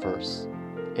Audioverse,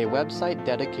 a website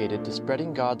dedicated to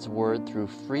spreading God's Word through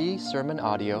free sermon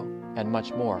audio and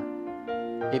much more.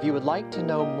 If you would like to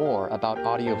know more about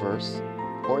Audioverse,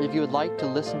 or if you would like to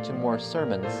listen to more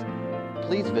sermons,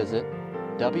 please visit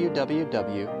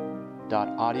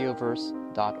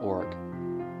www.audioverse.org.